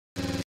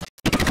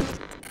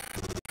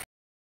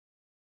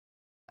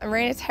I'm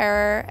Rayna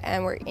Terror,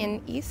 and we're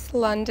in East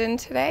London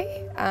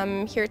today.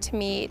 I'm here to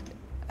meet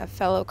a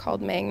fellow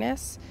called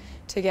Magnus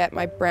to get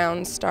my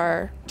brown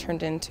star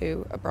turned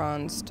into a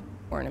bronzed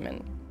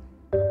ornament.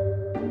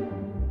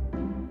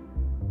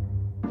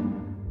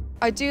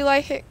 I do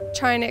like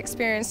trying to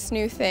experience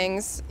new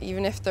things,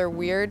 even if they're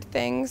weird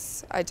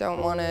things. I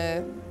don't want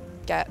to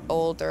get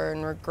older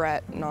and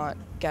regret not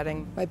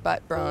getting my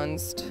butt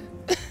bronzed.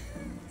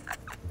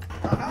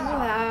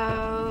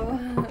 Hello.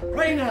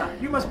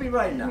 Rayna, you must be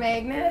Rayna.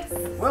 Magnus.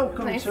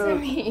 Welcome nice to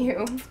meet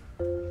you.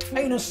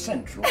 Anus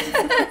Central.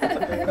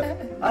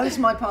 This is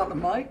my partner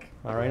Mike.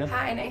 Hi, Rayna.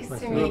 Hi, nice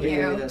to Will meet be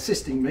you.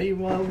 assisting me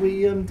while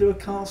we do a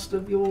cast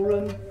of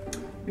your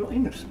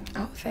anus.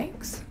 Oh,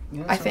 thanks.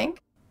 Yeah, I think.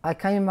 I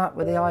came up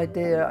with the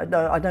idea, I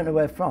don't know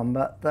where from,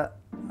 but that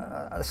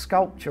a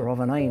sculpture of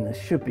an anus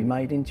should be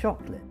made in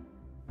chocolate.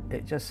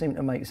 It just seemed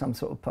to make some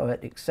sort of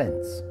poetic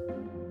sense.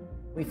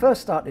 We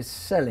first started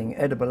selling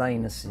edible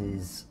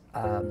anuses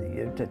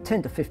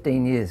 10 to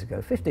 15 years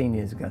ago. 15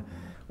 years ago.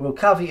 We'll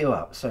cover you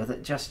up so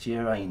that just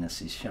your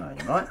anus is showing,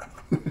 right?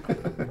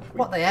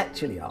 What they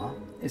actually are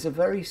is a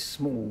very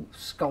small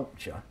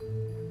sculpture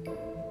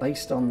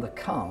based on the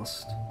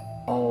cast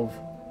of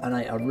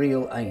a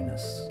real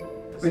anus.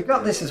 We've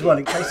got this as well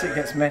in case it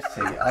gets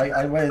messy.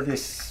 I wear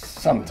this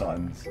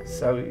sometimes.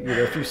 So,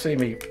 if you see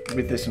me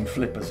with this and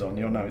flippers on,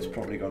 you'll know it's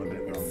probably gone a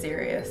bit wrong.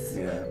 Serious.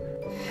 Yeah.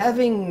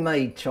 Having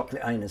made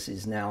chocolate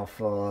anuses now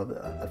for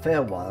a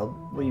fair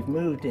while, we've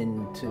moved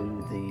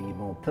into the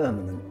more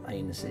permanent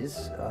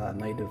anuses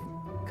made of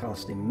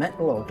cast in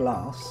metal or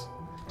glass.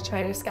 Should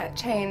I just get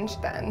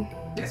changed then?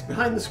 Yes,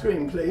 behind the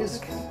screen, please.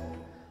 Okay.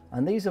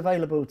 And these are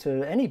available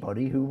to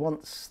anybody who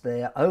wants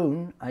their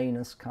own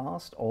anus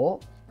cast or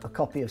a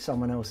copy of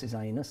someone else's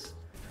anus.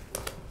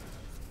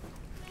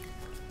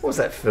 What was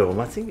that film?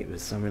 I think it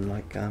was something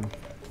like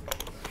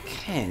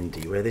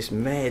Candy, where this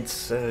mad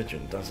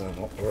surgeon does an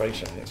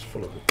operation and it's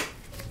full of it.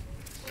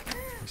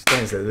 He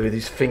stands there with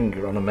his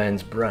finger on a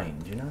man's brain.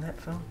 Do you know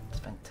that film? It's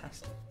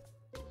fantastic.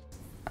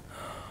 Oh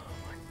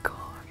my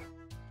God.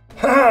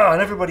 Ha!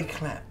 And everybody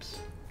claps.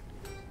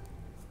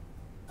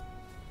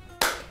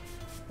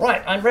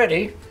 Right, I'm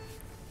ready.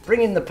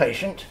 Bring in the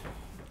patient.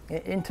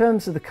 In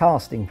terms of the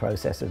casting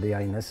process of the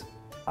anus,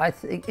 I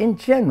think in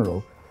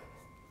general,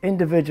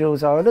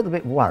 individuals are a little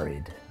bit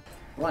worried.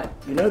 Right,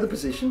 you know the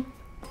position.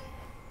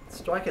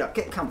 Strike it up,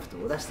 get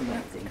comfortable, that's the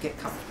main thing, get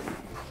comfortable.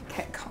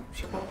 Get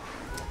comfortable.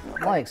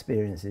 My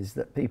experience is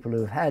that people who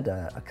have had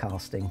a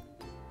casting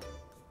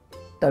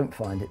don't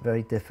find it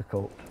very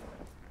difficult.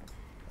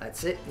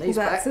 That's it, knees Is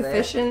that back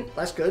sufficient? There.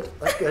 That's good,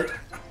 that's good.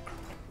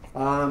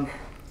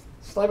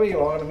 Stay where you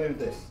are, I'm going to move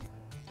this.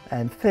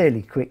 And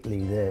fairly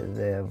quickly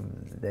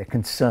their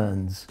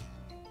concerns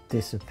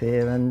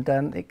disappear, and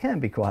it can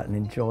be quite an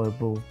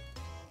enjoyable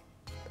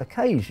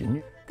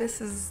occasion.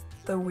 This is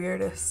the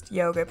weirdest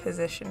yoga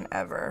position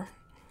ever.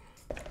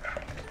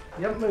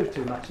 You haven't moved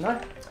too much, no?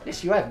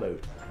 Yes, you have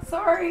moved.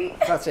 Sorry.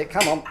 That's it,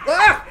 come on.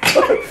 Ah!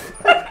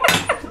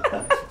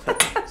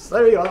 So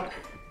there you are.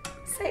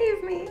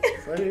 Save me.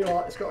 So there you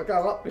are, it's got to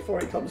go up before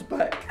it comes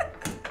back.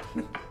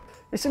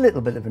 It's a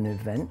little bit of an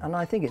event, and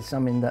I think it's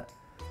something that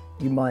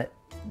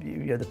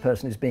the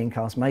person who's being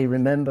cast may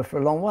remember for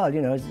a long while.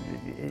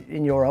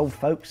 In your old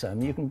folks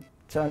home, you can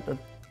turn to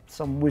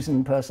some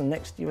wizened person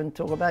next to you and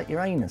talk about your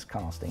anus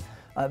casting.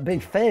 Be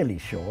fairly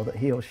sure that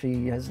he or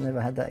she has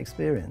never had that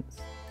experience.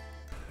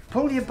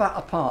 Pull your butt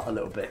apart a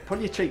little bit, pull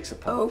your cheeks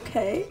apart.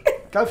 Okay.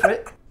 Go for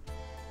it.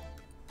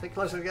 Bit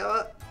closer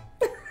together.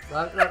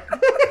 No.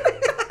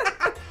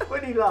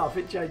 When you laugh,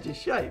 it changes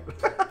shape.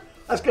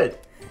 That's good.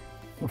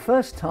 The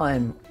first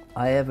time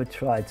I ever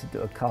tried to do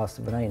a cast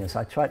of an anus,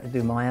 I tried to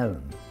do my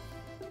own.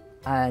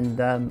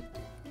 And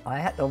I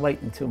had to wait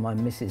until my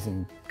missus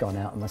had gone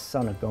out and my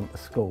son had gone to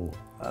school.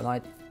 And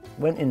I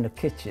went in the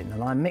kitchen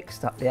and I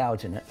mixed up the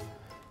alginate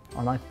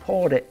and I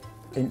poured it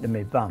into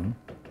my bum.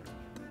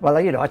 Well,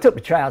 I took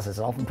my trousers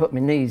off and put my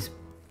knees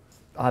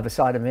either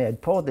side of my head,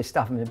 poured this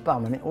stuff in my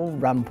bum, and it all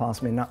ran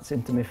past my nuts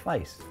into my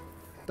face.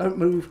 Don't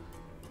move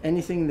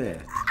anything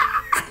there.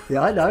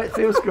 Yeah, I know, it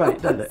feels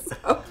great, doesn't it?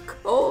 So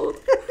cold.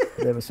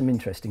 There were some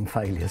interesting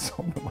failures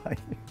on the way.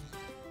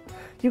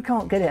 You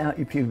can't get it out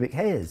your pubic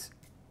hairs.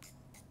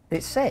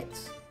 It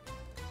sets.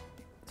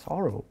 It's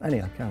horrible.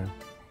 Anyway, carry on.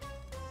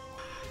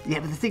 Yeah,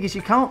 but the thing is,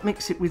 you can't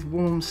mix it with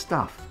warm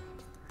stuff.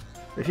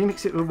 If you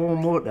mix it with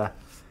warm water,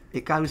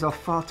 it goes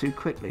off far too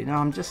quickly.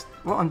 Now,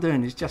 what I'm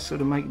doing is just sort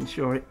of making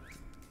sure it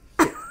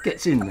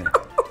gets in there.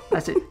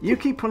 That's it. You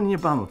keep pulling your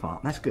bum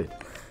apart. That's good.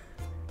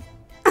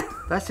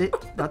 That's it.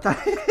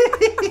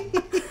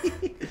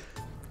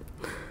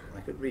 I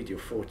could read your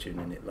fortune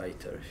in it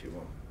later if you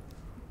want.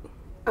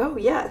 Oh,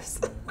 yes.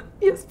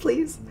 Yes,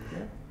 please.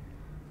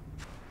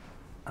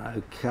 Yeah.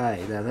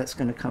 Okay, now that's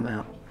going to come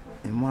out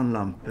in one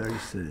lump very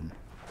soon.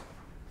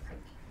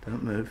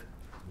 Don't move.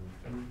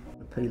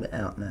 I'll peel it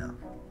out now.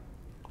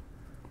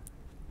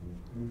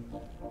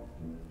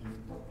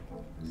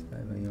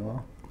 Stay where you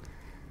are.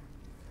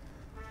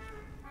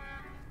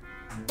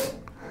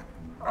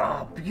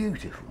 Oh,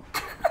 beautiful.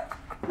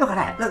 Look at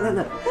that, look, look,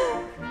 look.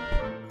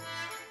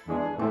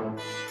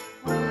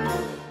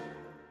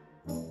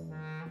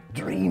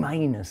 Dream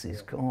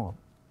anuses, God.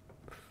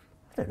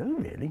 I don't know,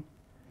 really.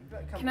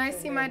 Can I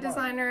see my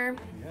designer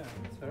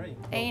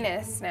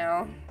anus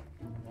now?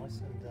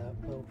 Nice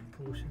and well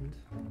proportioned.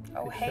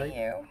 Oh, hey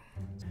you.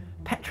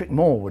 Patrick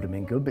Moore would have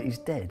been good, but he's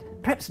dead.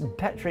 Perhaps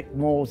Patrick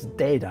Moore's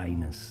dead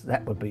anus.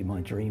 That would be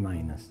my dream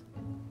anus.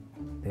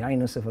 The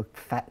anus of a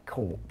fat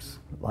corpse,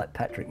 like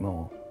Patrick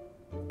Moore.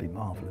 Would be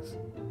marvellous.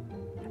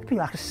 It'd be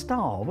like a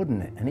star,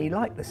 wouldn't it? And he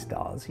liked the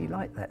stars. He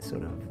liked that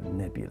sort of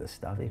nebulous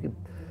stuff. He could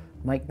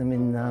make them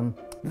in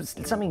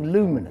something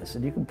luminous,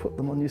 and you can put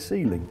them on your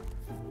ceiling.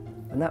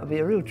 And that would be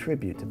a real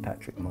tribute to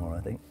Patrick Moore,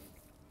 I think.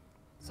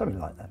 Something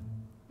like that.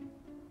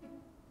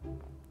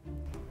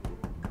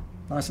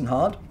 Nice and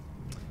hard.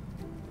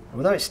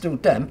 Although it's still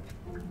damp,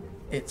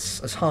 it's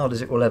as hard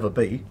as it will ever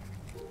be.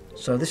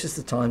 So this is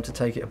the time to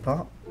take it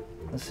apart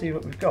and see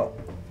what we've got.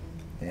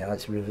 Yeah,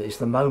 it's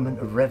the moment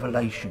of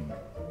revelation.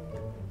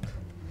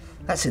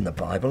 That's in the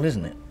Bible,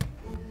 isn't it?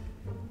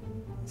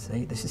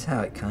 See, this is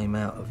how it came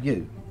out of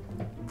you.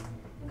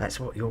 That's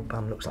what your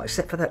bum looks like,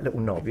 except for that little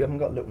knob. You haven't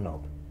got a little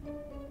knob.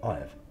 I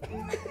have.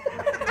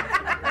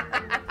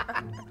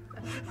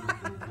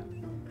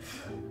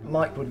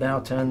 Mike would now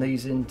turn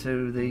these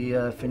into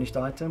the finished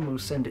item. We'll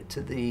send it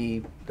to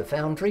the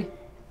foundry,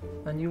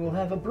 and you will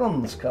have a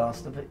bronze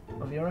cast of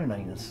your own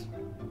anus.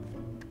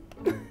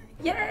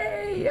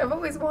 Yay! I've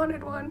always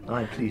wanted one.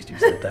 I'm pleased you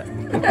said that.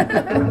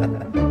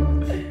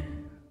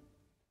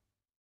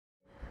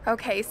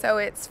 Okay, so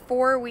it's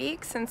 4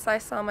 weeks since I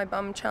saw my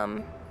bum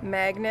chum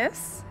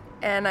Magnus,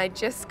 and I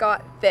just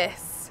got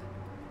this.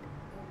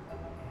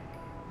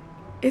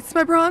 It's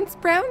my bronze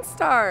brown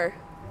star.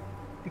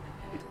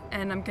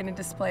 And I'm gonna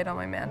display it on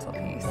my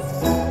mantelpiece.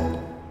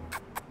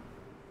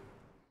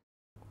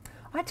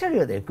 I tell you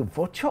what they're good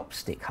for,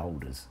 chopstick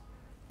holders.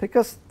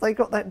 Because they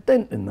got that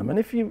dent in them, and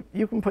if you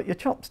can put your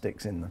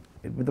chopsticks in them,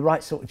 with the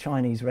right sort of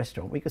Chinese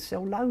restaurant, we could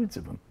sell loads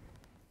of them.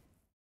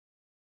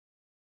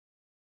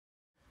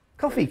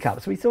 Coffee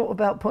cups, we thought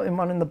about putting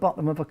one in the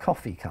bottom of a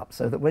coffee cup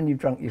so that when you've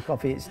drunk your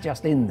coffee, it's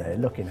just in there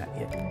looking at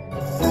you.